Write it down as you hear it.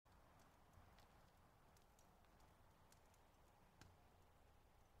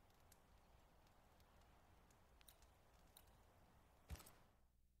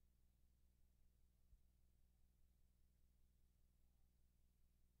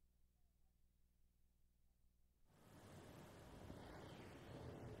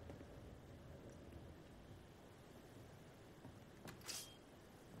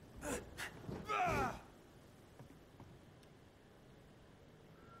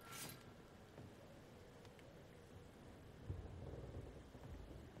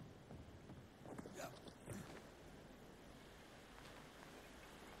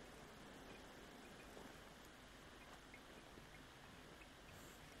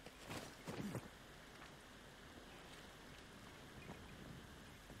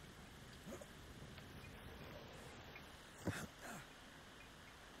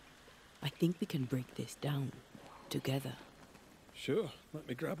think we can break this down together. Sure, let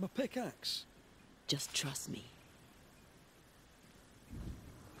me grab my pickaxe. Just trust me.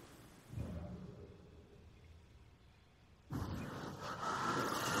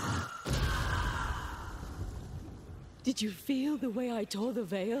 Did you feel the way I tore the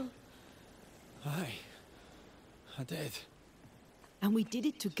veil? Aye, I did. And we did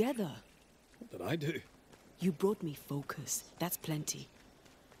it together. What did I do? You brought me focus. That's plenty.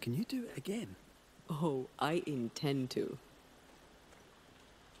 Can you do it again? Oh, I intend to.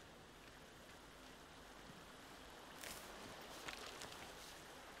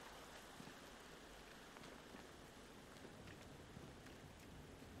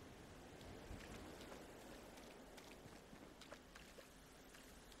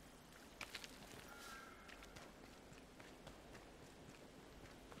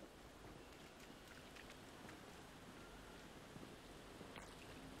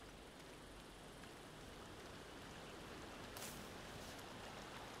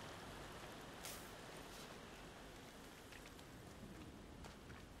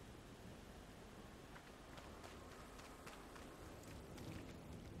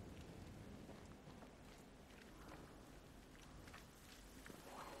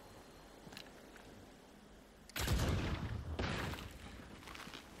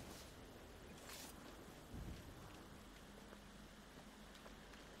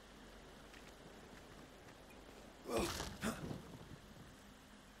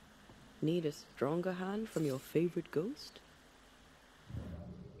 Need a stronger hand from your favorite ghost?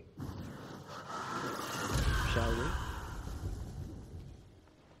 Shall we?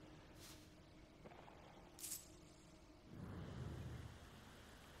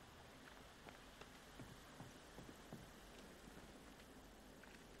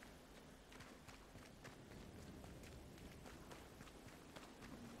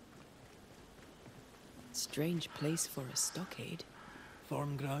 Strange place for a stockade.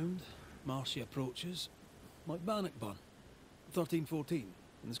 Farm ground, marshy approaches, like Bannockburn, 1314,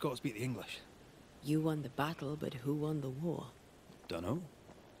 and the Scots beat the English. You won the battle, but who won the war? Dunno.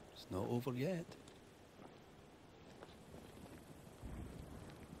 It's not over yet.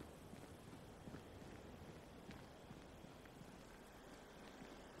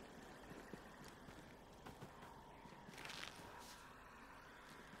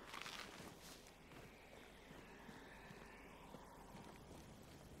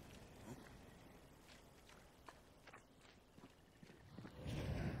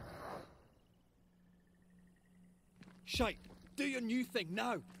 Shite! Do your new thing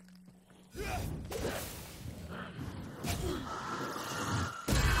now! Now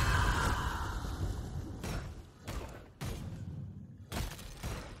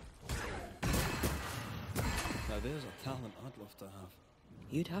there's a talent I'd love to have.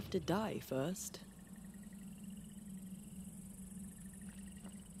 You'd have to die first.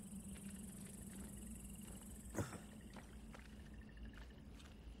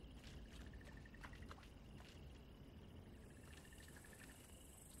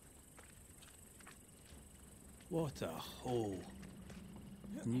 What a hole.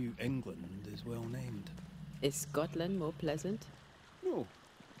 New England is well named. Is Scotland more pleasant? No.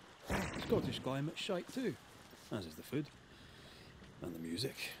 Scottish climate's shite too. As is the food. And the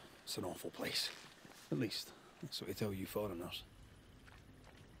music. It's an awful place. At least, that's what they tell you foreigners.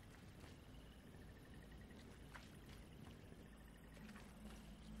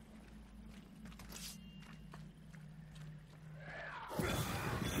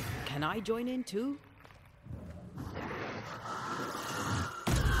 Can I join in too?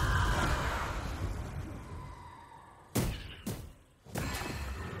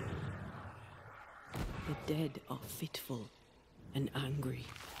 The dead are fitful and angry.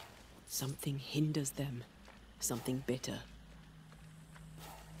 Something hinders them, something bitter.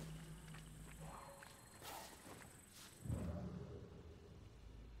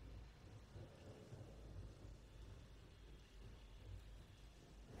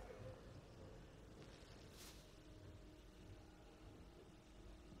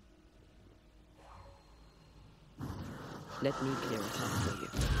 Let me clear it up for you.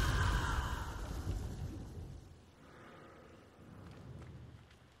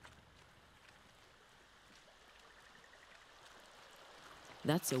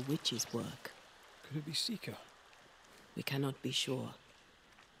 That's a witch's work. Could it be Seeker? We cannot be sure.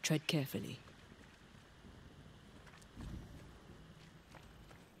 Tread carefully.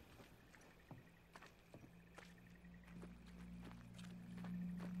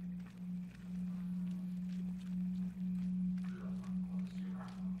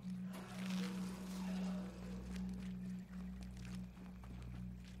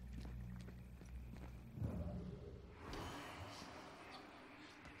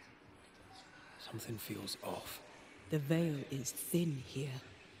 Something feels off. The veil is thin here.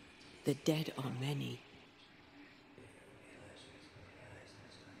 The dead are many.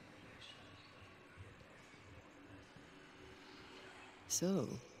 So,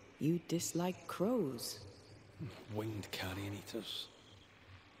 you dislike crows? Winged carrion eaters.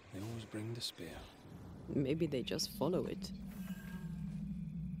 They always bring despair. Maybe they just follow it.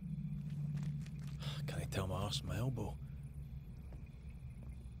 Can I tell my arse from my elbow?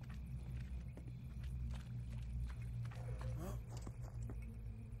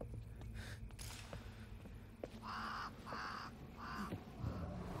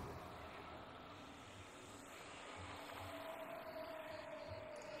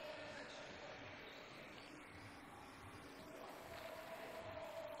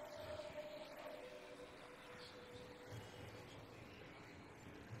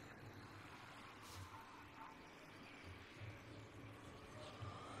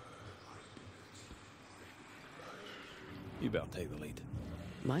 You better take the lead.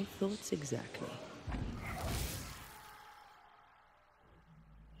 My thoughts exactly.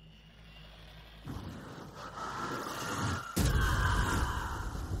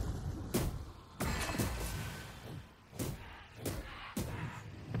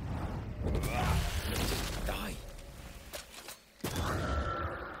 Die.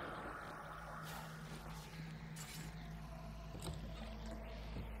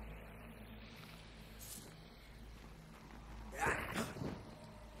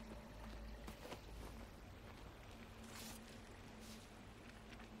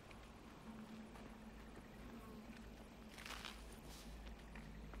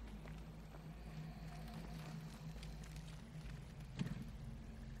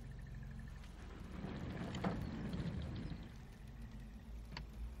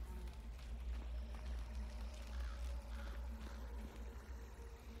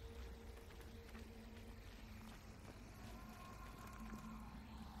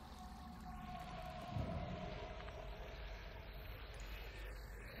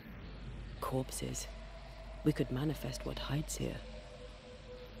 Corpses. We could manifest what hides here.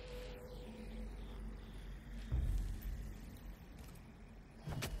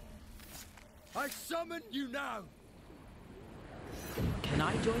 I summon you now! Can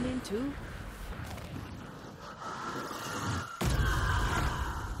I join in too?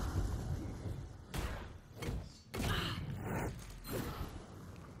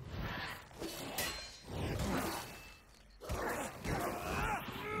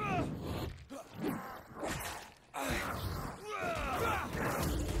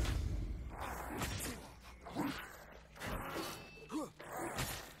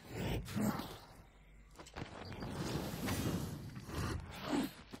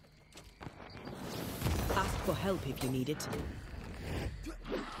 Ask for help if you need it.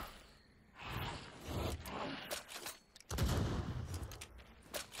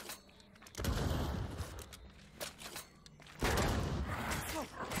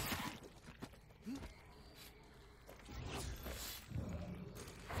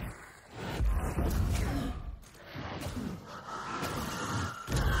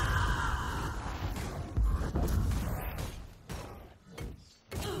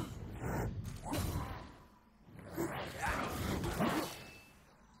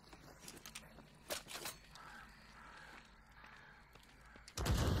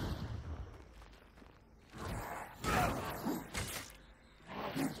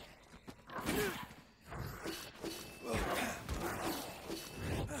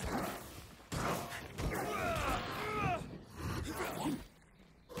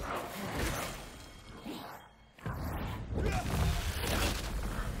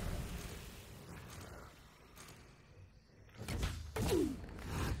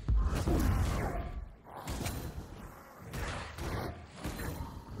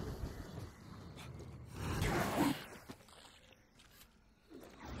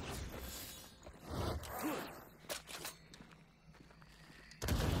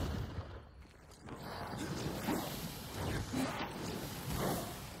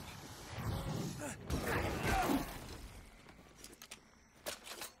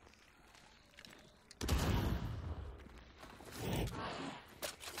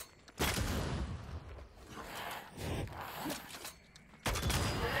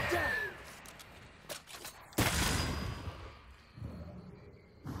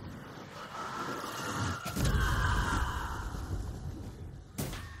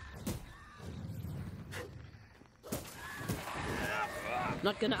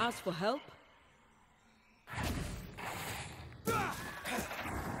 Not gonna ask for help?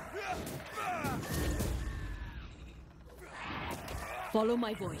 Follow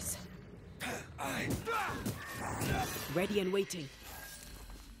my voice. Ready and waiting.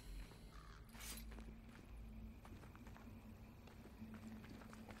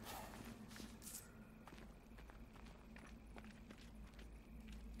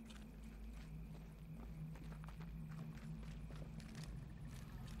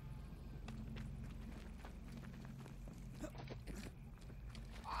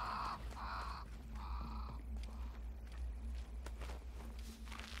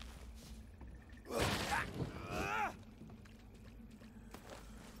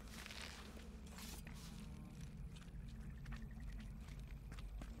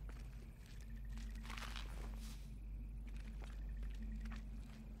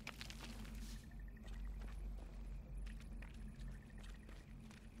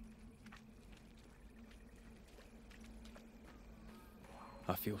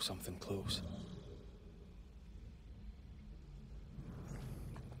 I feel something close.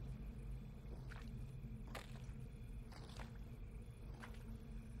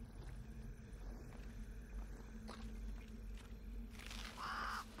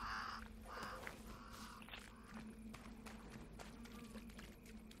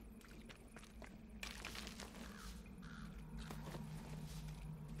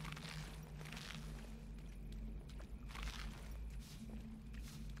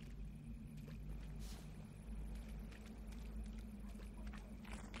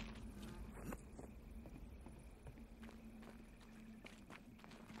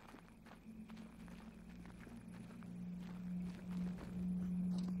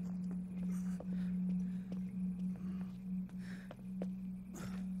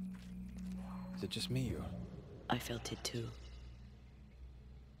 Is it just me, or...? I felt it too.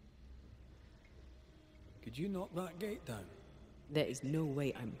 Could you knock that gate down? There is no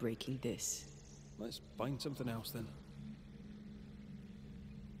way I'm breaking this. Let's find something else then.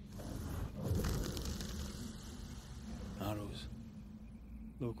 Arrows.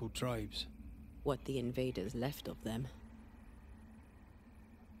 Local tribes. What the invaders left of them.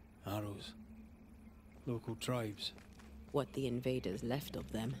 Arrows. Local tribes. What the invaders left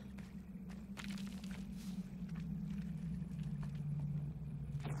of them.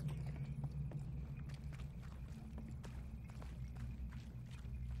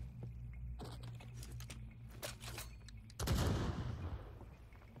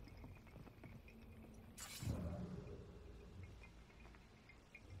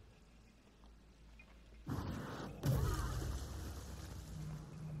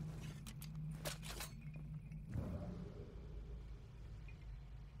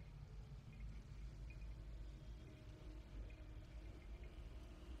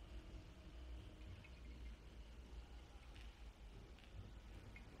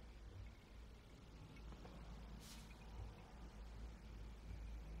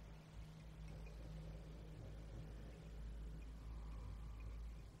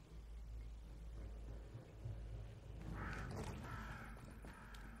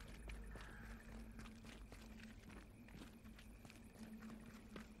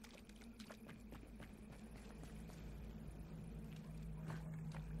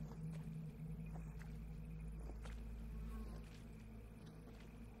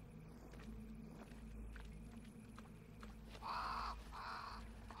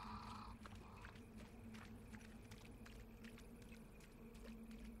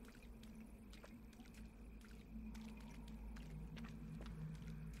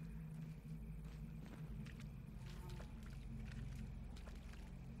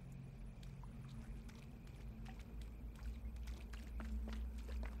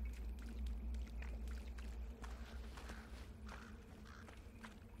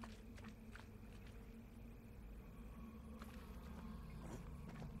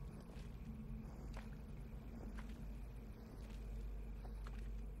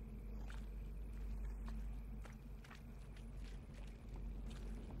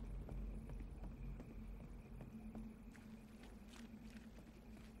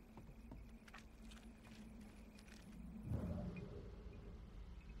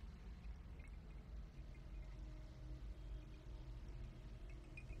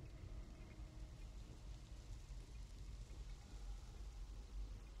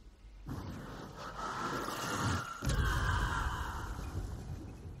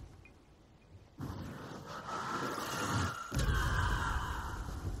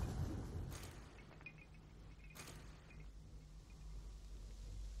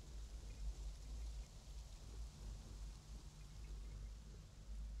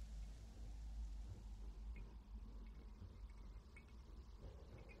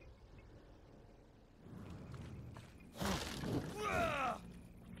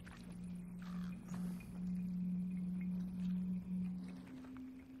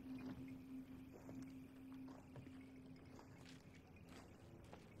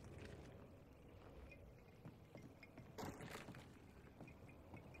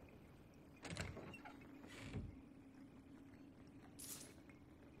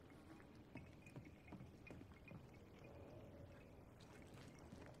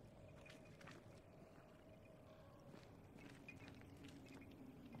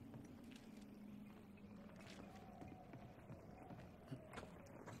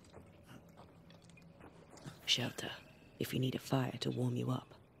 shelter if you need a fire to warm you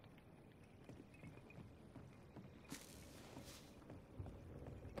up.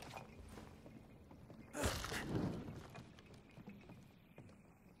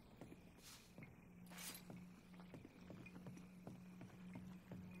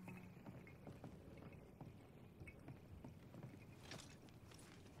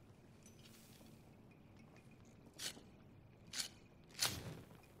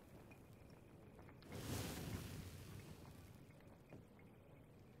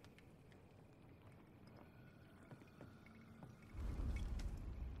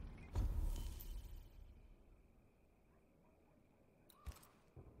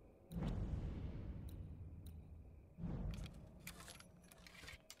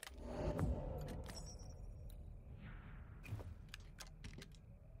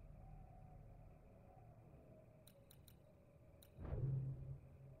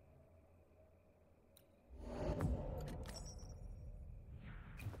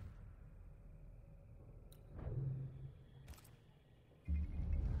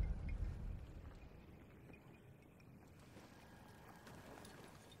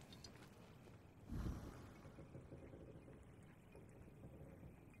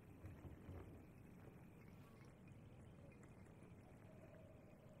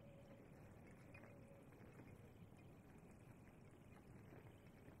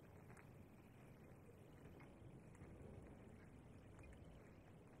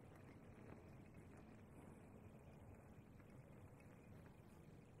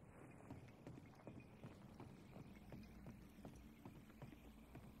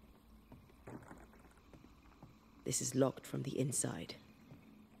 This is locked from the inside.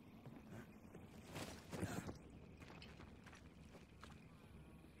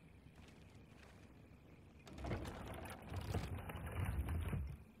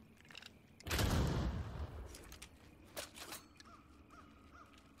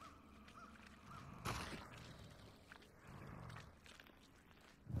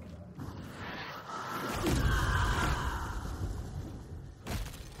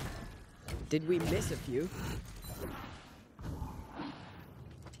 Did we miss a few?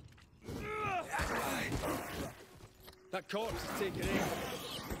 That corpse is taking aim.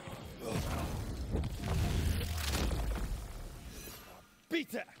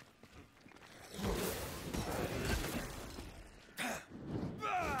 Beat it!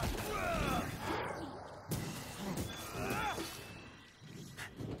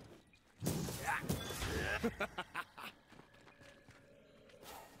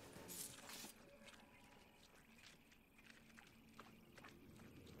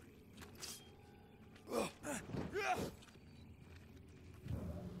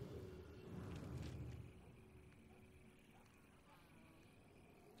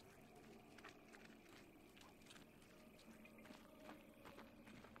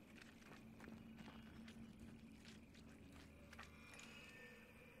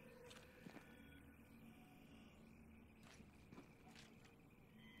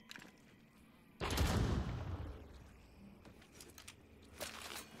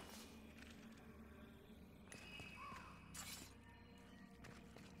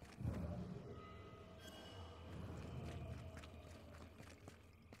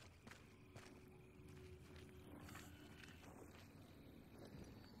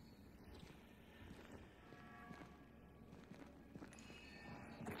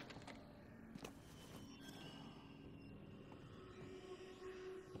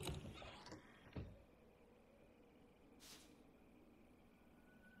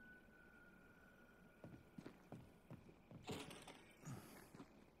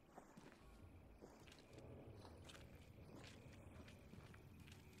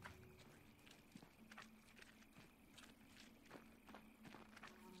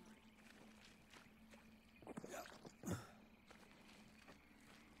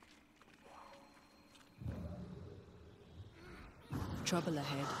 Trouble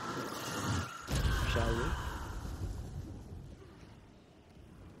ahead. Shall we?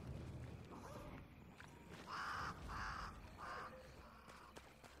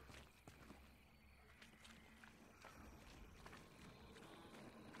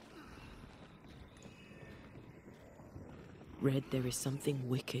 Red, there is something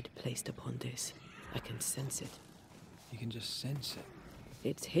wicked placed upon this. I can sense it. You can just sense it.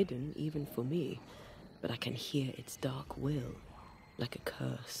 It's hidden, even for me, but I can hear its dark will, like a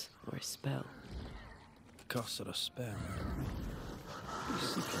curse or a spell. A curse or a spell. Maybe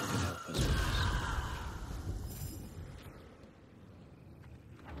Seeker can help us with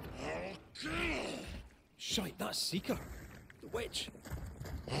this. Shite, that's Seeker. The witch.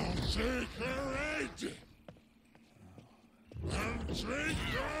 I'll take her head! Drink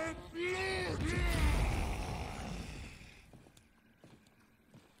their blood!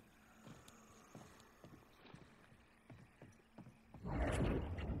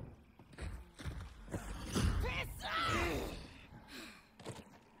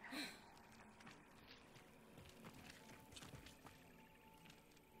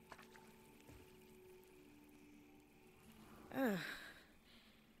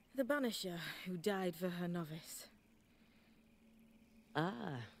 The Banisher who died for her novice.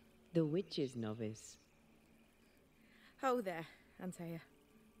 Ah, the witch's novice. Ho there, Antea.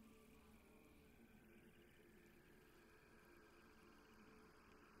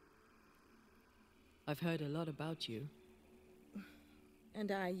 I've heard a lot about you.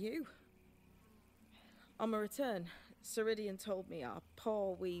 And I you. On my return, Ceridian told me our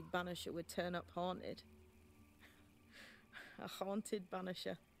poor wee Banisher would turn up haunted. A haunted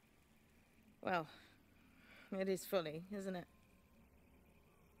Banisher. Well, it is funny, isn't it?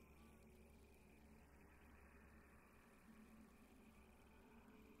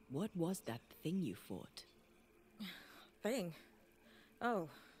 What was that thing you fought? Thing? Oh,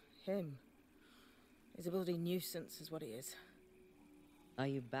 him. He's a bloody nuisance is what he is. Are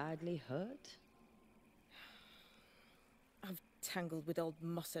you badly hurt? I've tangled with old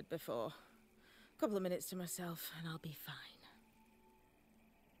Mossad before. Couple of minutes to myself and I'll be fine.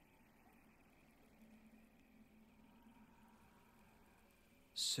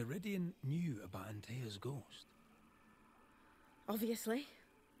 Ceridian knew about Antea's ghost. Obviously.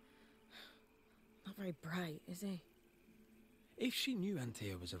 Not very bright, is he? If she knew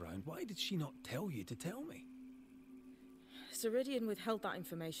Antea was around, why did she not tell you to tell me? Ceridian withheld that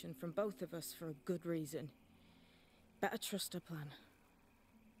information from both of us for a good reason. Better trust her plan.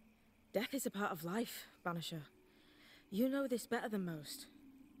 Death is a part of life, Banisher. You know this better than most.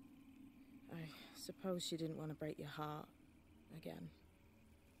 I suppose she didn't want to break your heart again.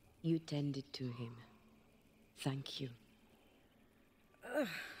 You tended to him. Thank you.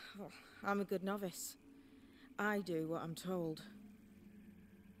 I'm a good novice. I do what I'm told.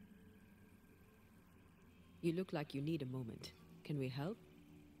 You look like you need a moment. Can we help?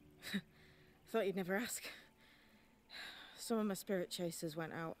 Thought you'd never ask. Some of my spirit chasers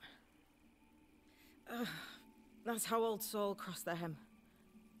went out. That's how old Saul crossed the hem.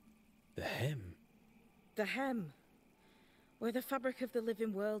 The hem? The hem. Where the fabric of the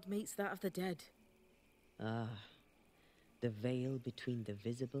living world meets that of the dead. Ah, the veil between the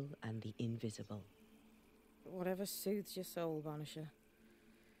visible and the invisible. Whatever soothes your soul, Banisher.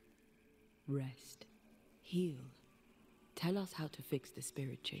 Rest. Heal. Tell us how to fix the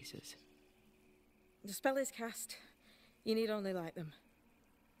spirit chasers. The spell is cast. You need only light them.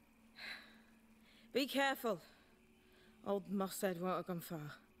 Be careful. Old Mossad won't have gone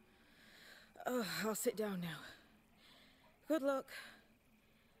far. Oh, I'll sit down now. Good luck.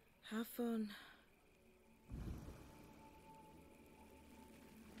 Have fun.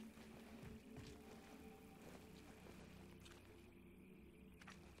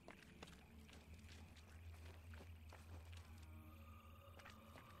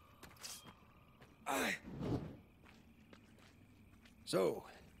 So,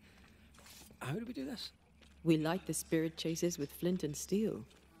 how do we do this? We light the spirit chasers with flint and steel,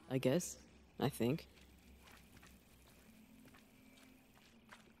 I guess. I think.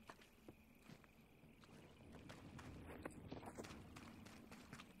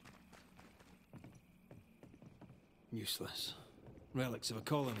 Useless. Relics of a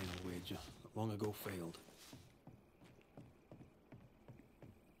colony, I wager, that long ago failed.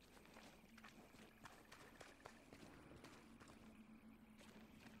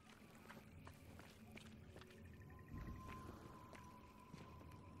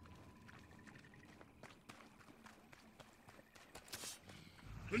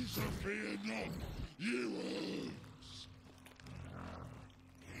 Fear not, you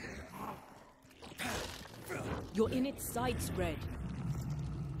You're in its sights, Red.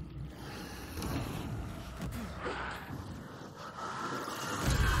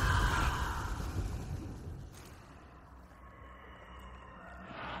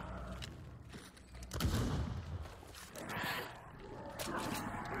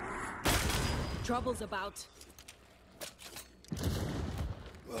 Trouble's about.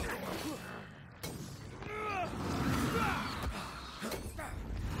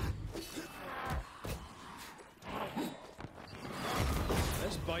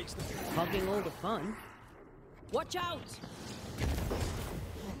 This bites the... Hugging all the fun. Watch out!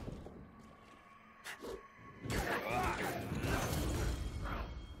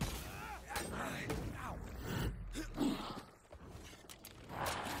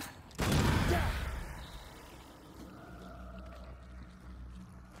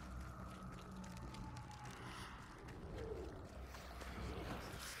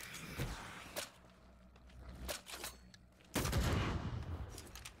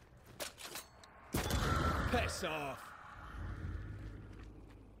 Piss off!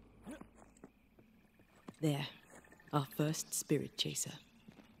 There, our first spirit chaser.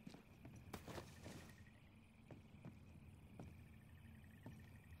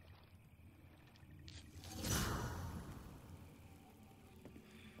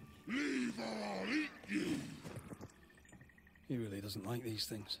 Leave or I'll eat you! He really doesn't like these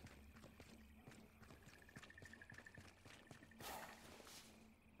things.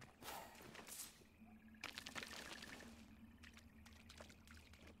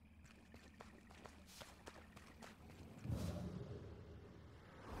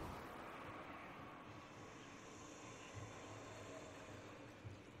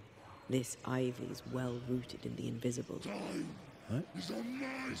 This ivy is well rooted in the invisible. Time What? is on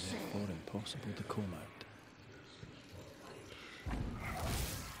my side! Therefore impossible to comb out.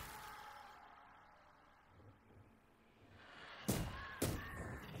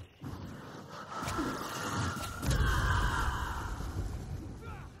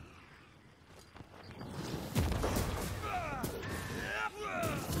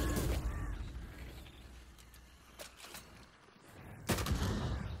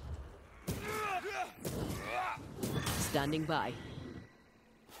 Standing by.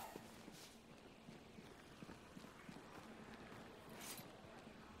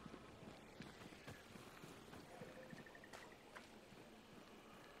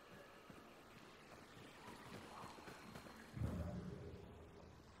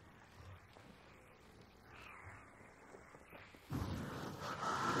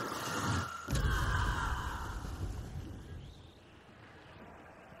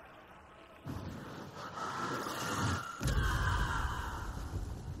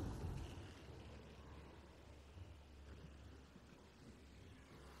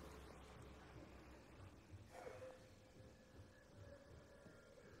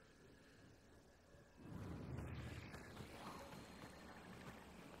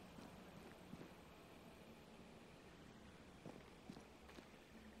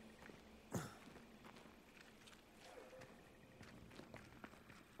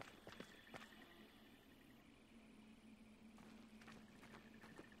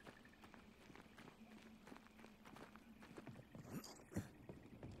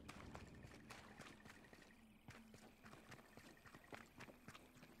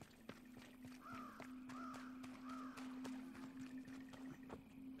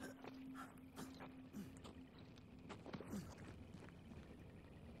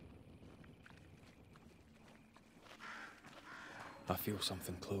 I feel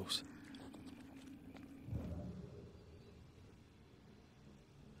something close.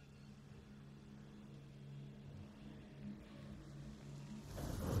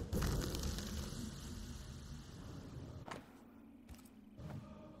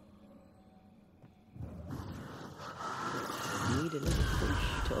 Need a little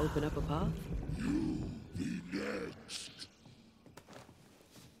push to open up a path? Be next!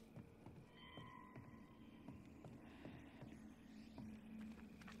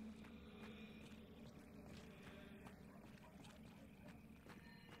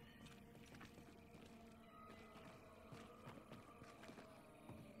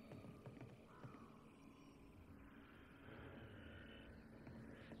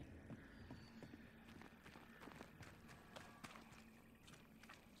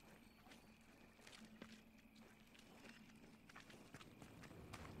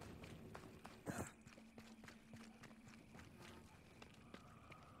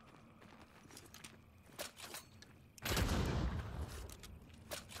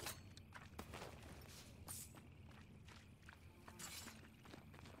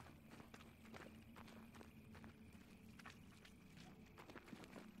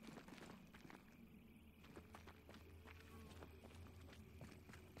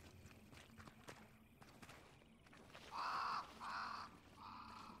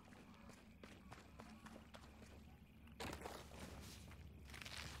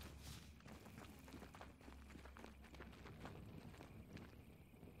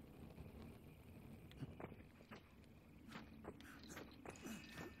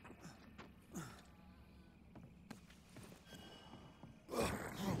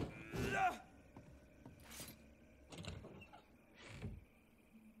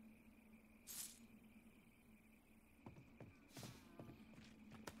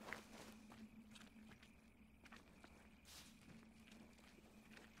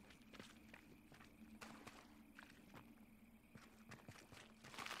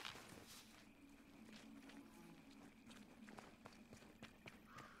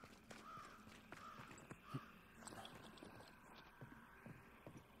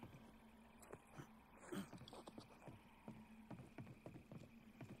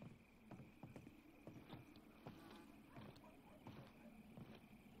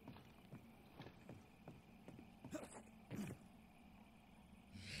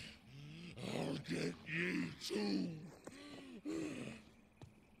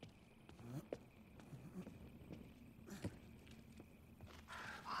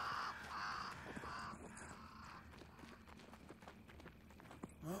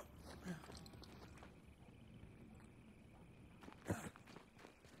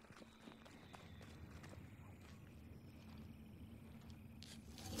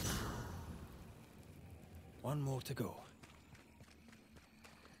 One more to go.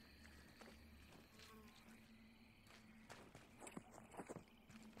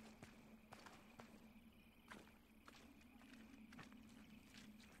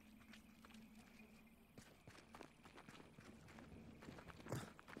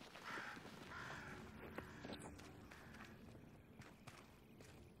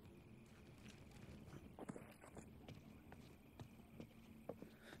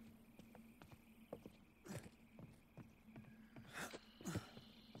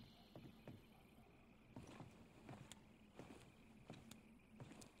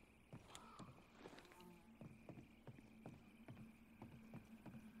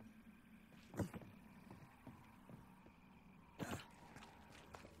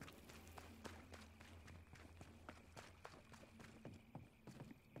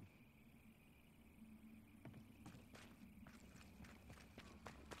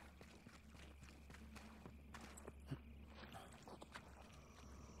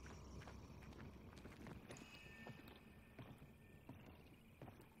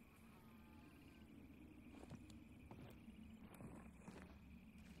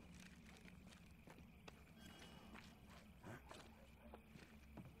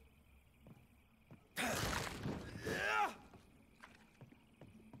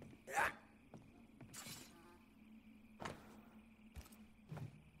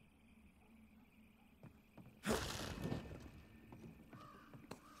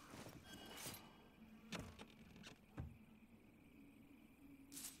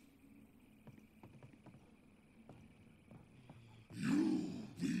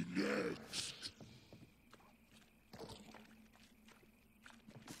 Be next.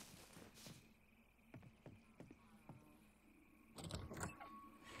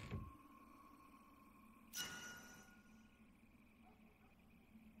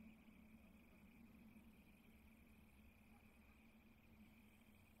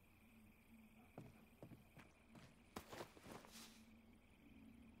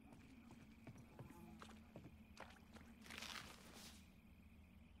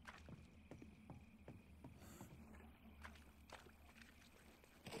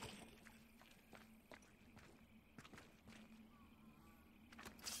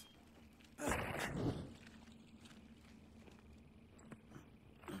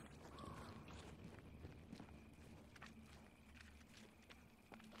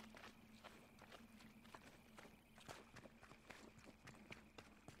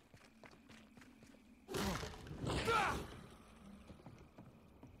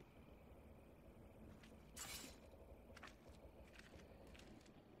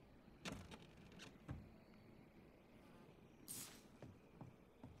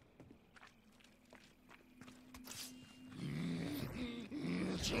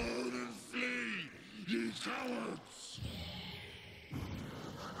 Turn and flee, ye cowards!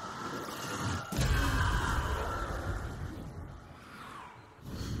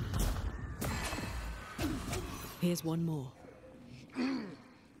 Here's one more. I'll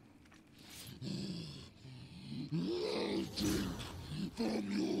drink from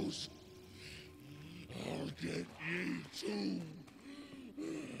yours. I'll get ye too.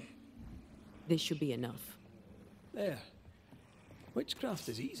 This should be enough. There. Witchcraft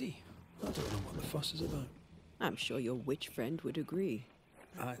is easy. I don't know what the fuss is about. I'm sure your witch friend would agree.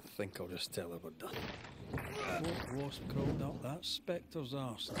 I think I'll just tell her we're done. What wasp crawled up that spectre's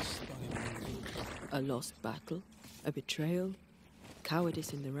arse and stung him in the feet? A lost battle? A betrayal?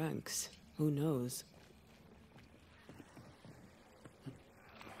 Cowardice in the ranks? Who knows?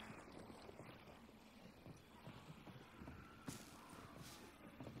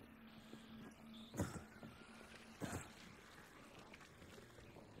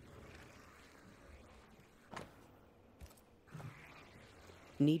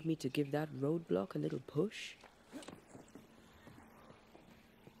 Need me to give that roadblock a little push?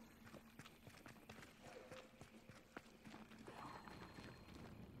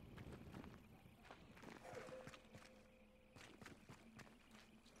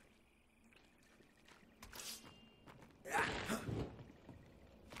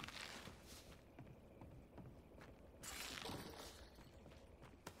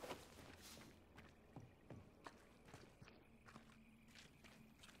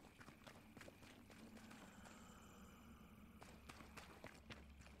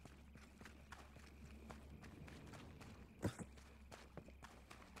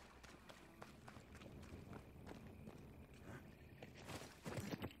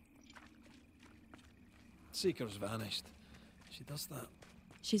 Seeker's vanished. She does that.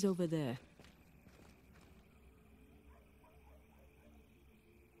 She's over there.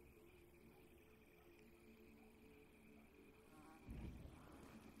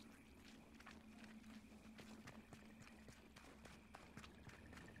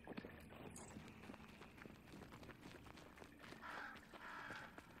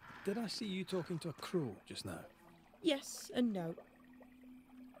 Did I see you talking to a crow just now? Yes and no.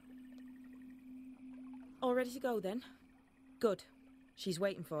 All ready to go then? Good. She's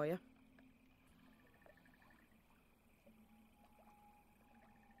waiting for you.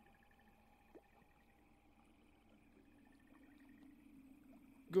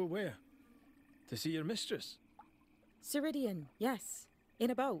 Go where? To see your mistress? Ceridian, yes. In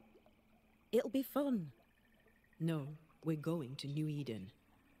a boat. It'll be fun. No, we're going to New Eden.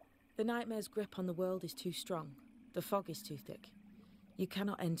 The nightmare's grip on the world is too strong. The fog is too thick. You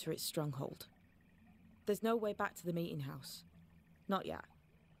cannot enter its stronghold. There's no way back to the meeting house. Not yet.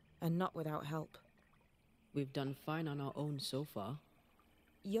 And not without help. We've done fine on our own so far.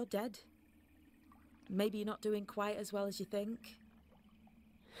 You're dead. Maybe you're not doing quite as well as you think.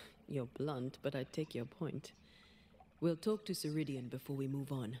 You're blunt, but I take your point. We'll talk to Ceridian before we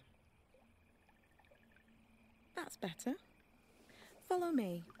move on. That's better. Follow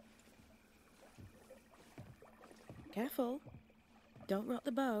me. Careful. Don't rock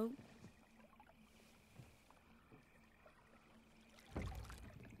the boat.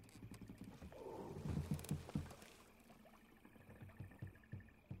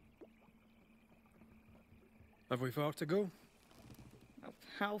 Have we far to go?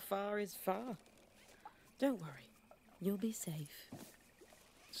 How far is far? Don't worry. You'll be safe.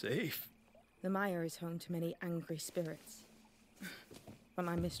 Safe? The mire is home to many angry spirits. But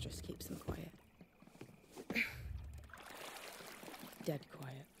my mistress keeps them quiet. Dead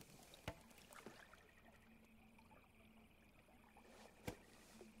quiet.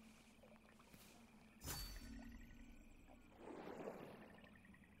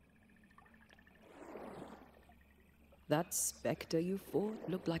 That spectre you fought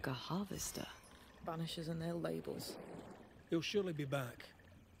looked like a harvester. Banishers and their labels. He'll surely be back.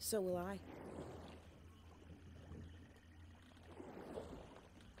 So will I.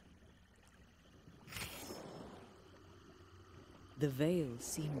 The veil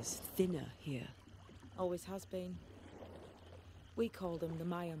seems thinner here. Always has been. We call them the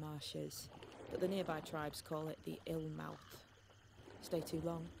Mire Marshes, but the nearby tribes call it the Ill Mouth. Stay too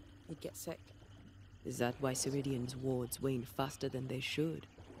long, you'd get sick. Is that why Ceridian's wards wane faster than they should?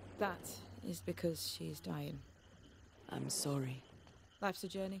 That is because she is dying. I'm sorry. Life's a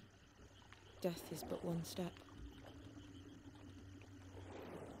journey. Death is but one step.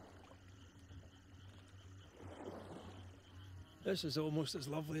 This is almost as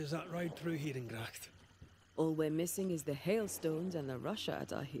lovely as that ride through Herengracht. All we're missing is the hailstones and the Russia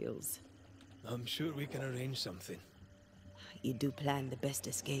at our heels. I'm sure we can arrange something. You do plan the best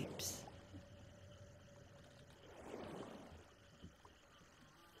escapes.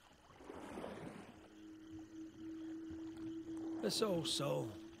 This old soul.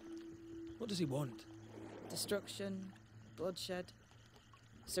 What does he want? Destruction, bloodshed.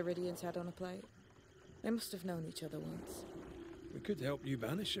 Ceridian's head on a plate. They must have known each other once. We could help you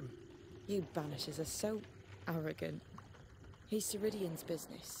banish him. You Banishers are so arrogant. He's Ceridian's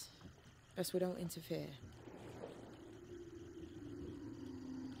business. Best we don't interfere.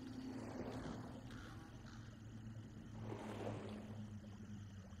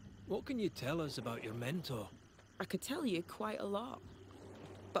 What can you tell us about your mentor? I could tell you quite a lot,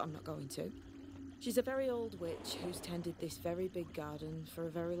 but I'm not going to. She's a very old witch who's tended this very big garden for a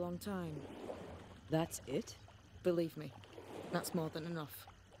very long time. That's it? Believe me, that's more than enough.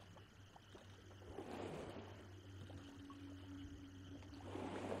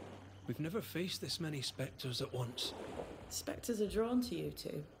 We've never faced this many spectres at once. Spectres are drawn to you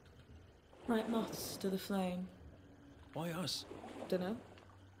two. Like moths to the flame. Why us? Dunno.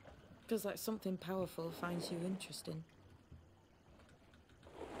 Feels like something powerful finds you interesting.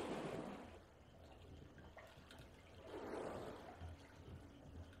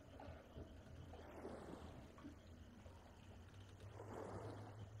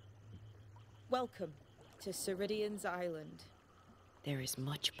 Welcome to Ceridian's Island. There is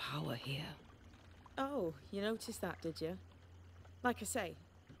much power here. Oh, you noticed that, did you? Like I say,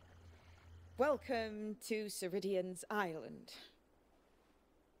 welcome to Ceridian's Island.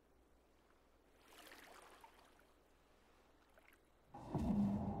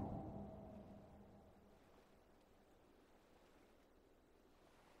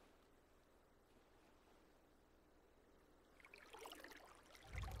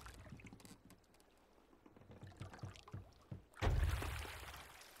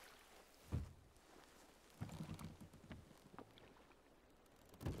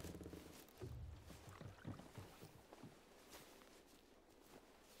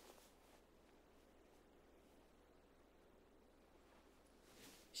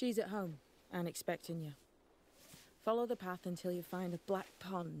 She's at home and expecting you. Follow the path until you find a black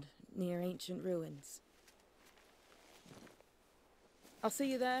pond near ancient ruins. I'll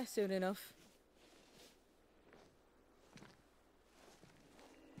see you there soon enough.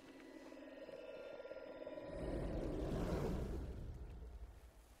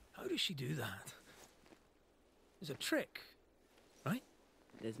 How does she do that? It's a trick, right?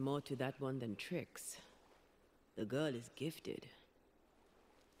 There's more to that one than tricks. The girl is gifted.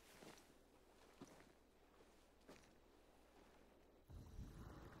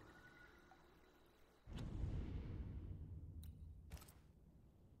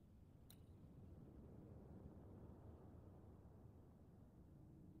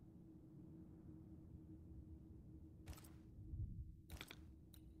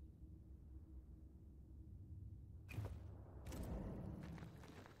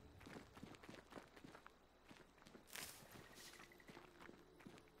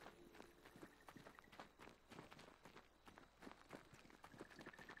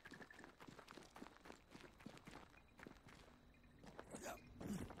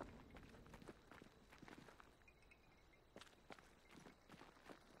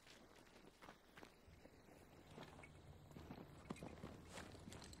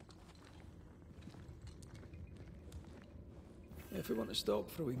 If we want to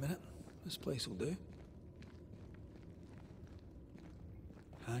stop for a wee minute, this place will do.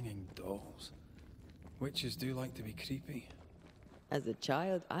 Hanging dolls. Witches do like to be creepy. As a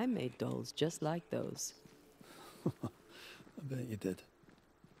child, I made dolls just like those. I bet you did.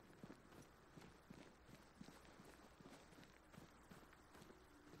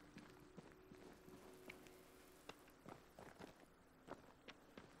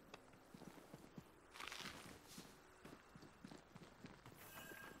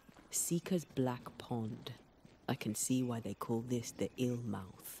 Seeker's Black Pond. I can see why they call this the Ill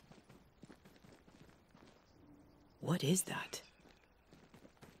Mouth. What is that?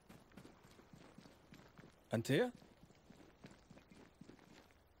 Antea?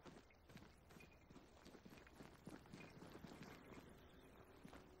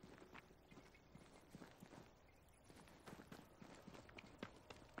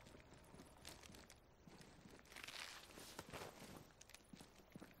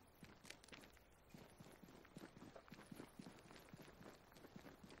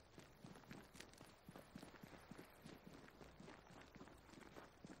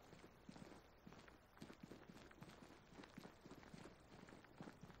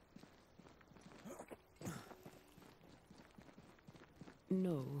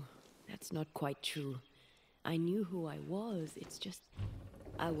 No, that's not quite true. I knew who I was, it's just...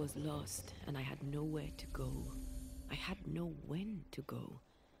 I was lost, and I had nowhere to go. I had no when to go.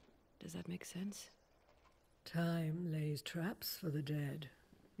 Does that make sense? Time lays traps for the dead.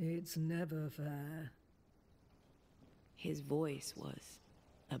 It's never fair. His voice was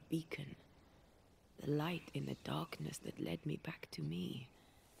a beacon. The light in the darkness that led me back to me.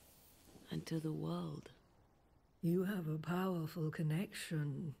 And to the world. You have a powerful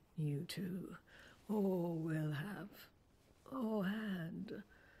connection, you two. Or will have. Or had.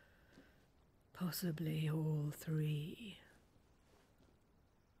 Possibly all three.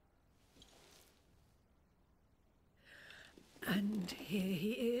 And here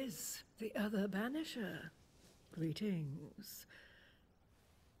he is, the other Banisher. Greetings.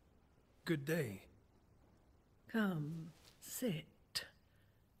 Good day. Come, sit.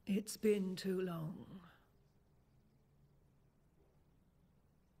 It's been too long.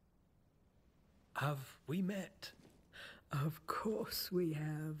 Have we met? Of course we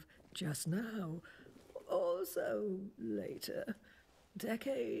have, just now. Also later.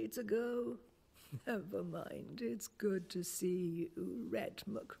 Decades ago. Never mind, it's good to see you, Red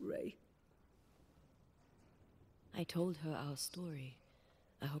McRae. I told her our story.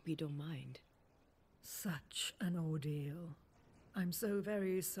 I hope you don't mind. Such an ordeal. I'm so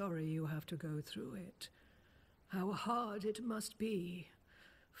very sorry you have to go through it. How hard it must be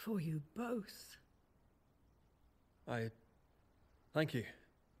for you both. Thank you.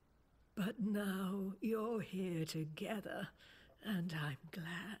 But now you're here together, and I'm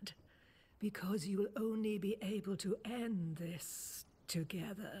glad. Because you'll only be able to end this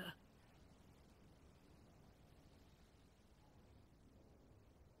together.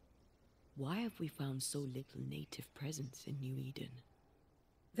 Why have we found so little native presence in New Eden?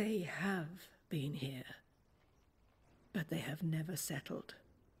 They have been here, but they have never settled.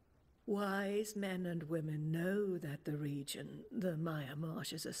 Wise men and women know that the region, the Maya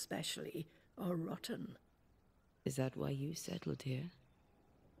Marshes especially, are rotten. Is that why you settled here?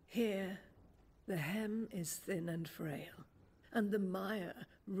 Here, the hem is thin and frail, and the Maya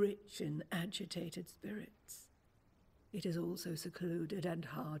rich in agitated spirits. It is also secluded and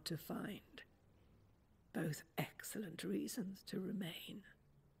hard to find. Both excellent reasons to remain.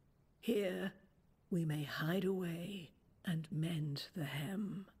 Here, we may hide away and mend the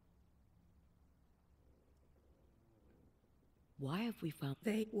hem. Why have we found...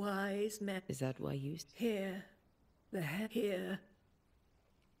 They wise men... Is that why you... Here, the hem... Here.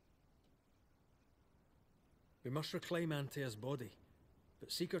 We must reclaim Antea's body,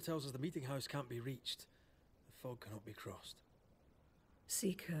 but Seeker tells us the meeting house can't be reached. The fog cannot be crossed.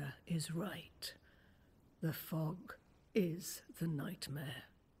 Seeker is right. The fog is the nightmare.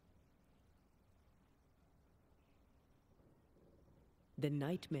 The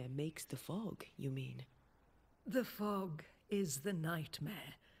nightmare makes the fog, you mean? The fog is the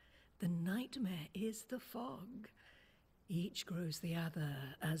nightmare. The nightmare is the fog. Each grows the other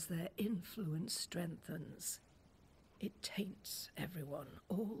as their influence strengthens. It taints everyone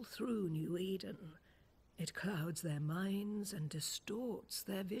all through New Eden. It clouds their minds and distorts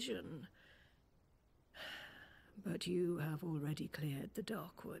their vision. But you have already cleared the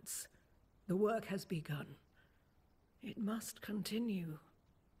Darkwoods. The work has begun. It must continue.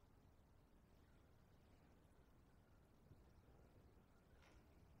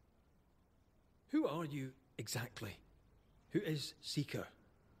 Who are you exactly? Who is Seeker?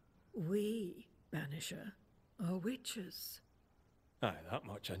 We, Banisher, are witches. Aye, that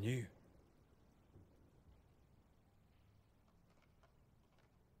much I knew.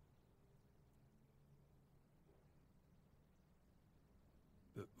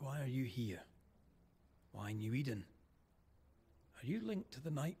 But why are you here? Why New Eden? Are you linked to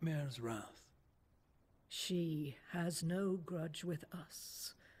the Nightmare's wrath? She has no grudge with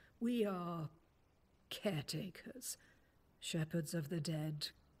us. We are caretakers, shepherds of the dead,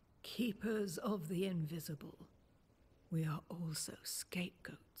 keepers of the invisible. We are also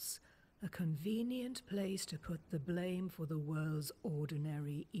scapegoats, a convenient place to put the blame for the world's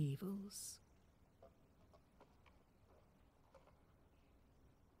ordinary evils.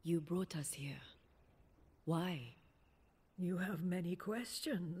 You brought us here. Why? You have many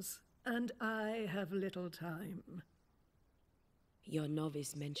questions, and I have little time. Your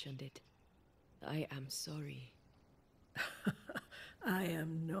novice mentioned it. I am sorry. I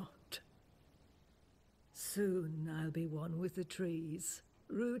am not. Soon I'll be one with the trees,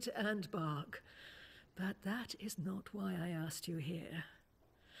 root and bark. But that is not why I asked you here.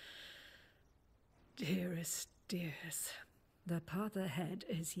 Dearest dears, the path ahead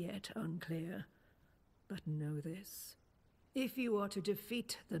is yet unclear. But know this. If you are to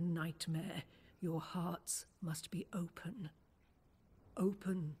defeat the nightmare, your hearts must be open.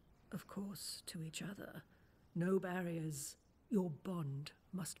 Open, of course, to each other. No barriers. Your bond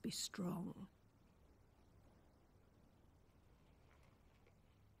must be strong.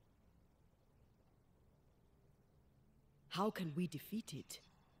 How can we defeat it?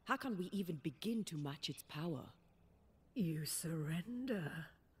 How can we even begin to match its power? You surrender.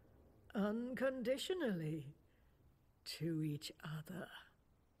 Unconditionally. To each other.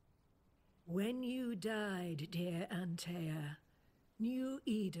 When you died, dear Antea, New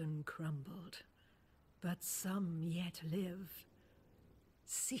Eden crumbled. But some yet live.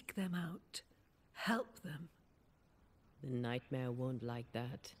 Seek them out. Help them. The nightmare won't like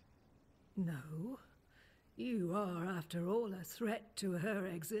that. No. You are, after all, a threat to her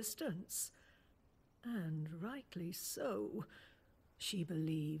existence. And rightly so. She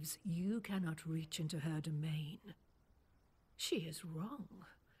believes you cannot reach into her domain. She is wrong.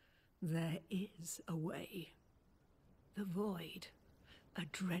 There is a way. The void. A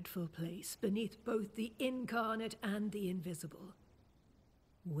dreadful place beneath both the incarnate and the invisible.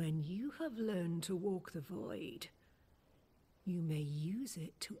 When you have learned to walk the void, you may use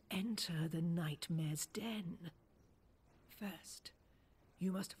it to enter the nightmare's den. First,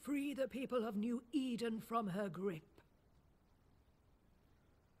 you must free the people of New Eden from her grip.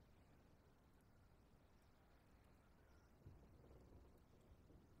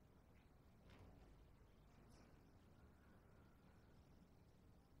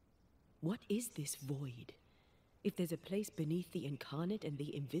 What is this void? If there's a place beneath the incarnate and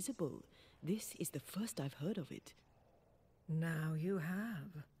the invisible, this is the first I've heard of it. Now you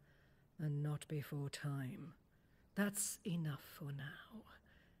have, and not before time. That's enough for now.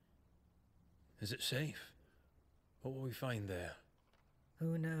 Is it safe? What will we find there?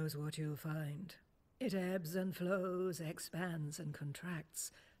 Who knows what you'll find? It ebbs and flows, expands and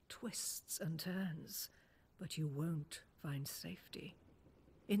contracts, twists and turns, but you won't find safety.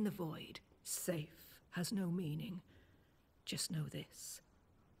 In the void, safe has no meaning. Just know this.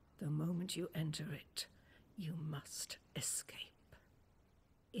 The moment you enter it, you must escape.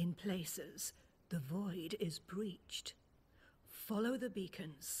 In places, the void is breached, Follow the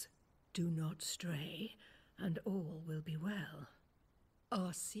beacons. Do not stray, and all will be well.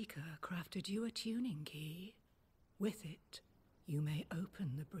 Our seeker crafted you a tuning key. With it, you may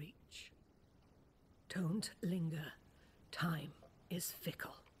open the breach. Don't linger. Time is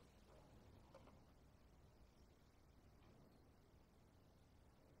fickle.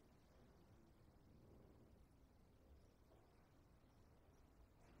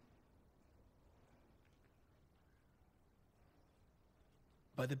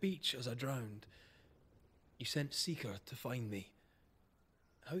 By the beach as I drowned, you sent Seeker to find me.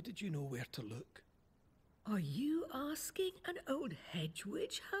 How did you know where to look? Are you asking an old hedge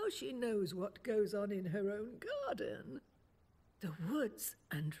witch how she knows what goes on in her own garden? The woods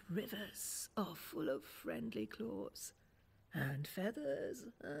and rivers are full of friendly claws, and feathers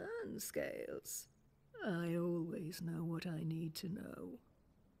and scales. I always know what I need to know.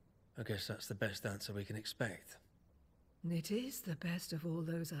 I guess that's the best answer we can expect. It is the best of all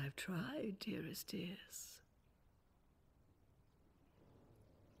those I've tried, dearest dears.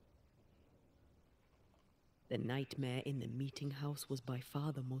 The nightmare in the meeting house was by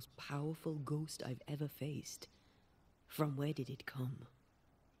far the most powerful ghost I've ever faced. From where did it come?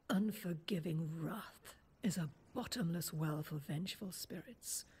 Unforgiving wrath is a bottomless well for vengeful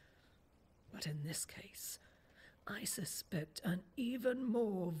spirits. But in this case, I suspect an even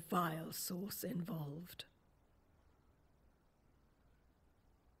more vile source involved.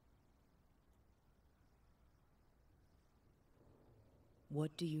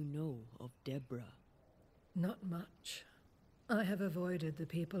 What do you know of Deborah? Not much. I have avoided the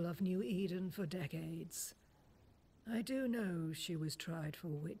people of New Eden for decades. I do know she was tried for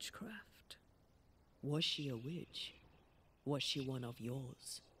witchcraft. Was she a witch? Was she one of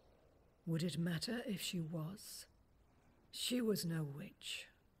yours? Would it matter if she was? She was no witch.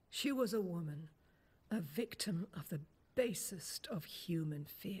 She was a woman, a victim of the basest of human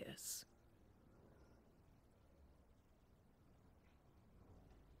fears.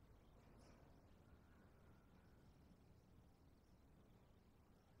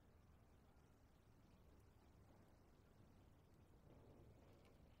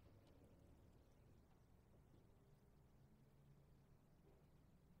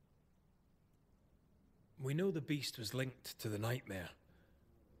 We know the beast was linked to the nightmare.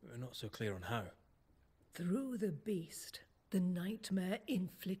 We're not so clear on how. Through the beast, the nightmare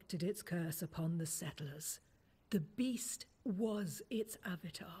inflicted its curse upon the settlers. The beast was its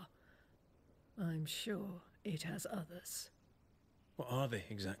avatar. I'm sure it has others. What are they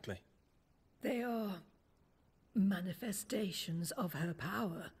exactly? They are manifestations of her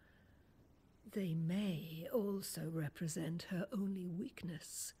power. They may also represent her only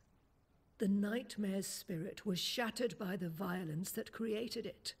weakness. The nightmare's spirit was shattered by the violence that created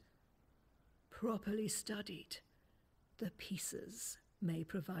it. Properly studied, the pieces may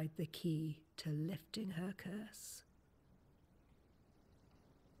provide the key to lifting her curse.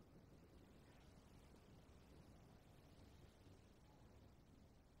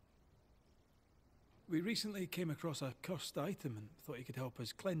 We recently came across a cursed item and thought you could help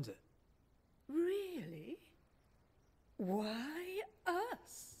us cleanse it. Really? Why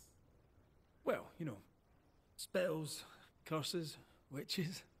us? Well, you know, spells, curses,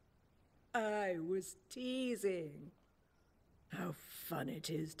 witches. I was teasing. How fun it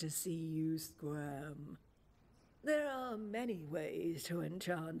is to see you squirm. There are many ways to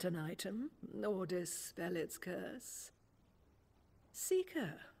enchant an item or dispel its curse.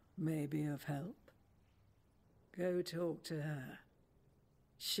 Seeker may be of help. Go talk to her.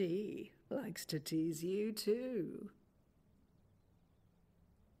 She likes to tease you too.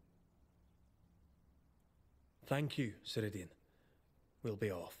 Thank you, Ceridian. We'll be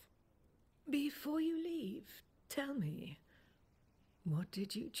off. Before you leave, tell me, what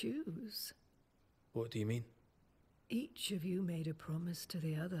did you choose? What do you mean? Each of you made a promise to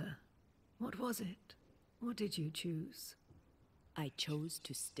the other. What was it? What did you choose? I chose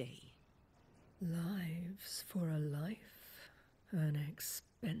to stay. Lives for a life. An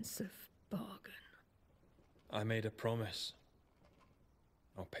expensive bargain. I made a promise.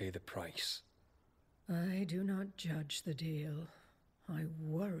 I'll pay the price. I do not judge the deal. I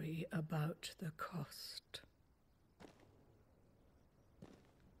worry about the cost.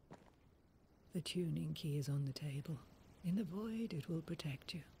 The tuning key is on the table. In the void, it will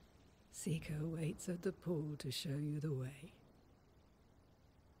protect you. Seeker waits at the pool to show you the way.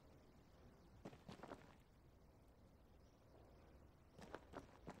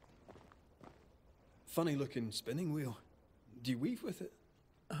 Funny looking spinning wheel. Do you weave with it?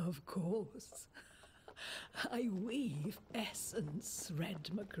 Of course. I weave essence, Red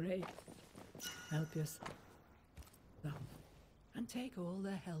McRae. Help yourself. and take all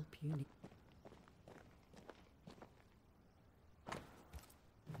the help you need.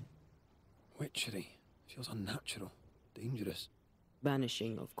 Witchery. Feels unnatural. Dangerous.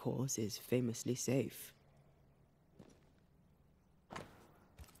 Banishing, of course, is famously safe.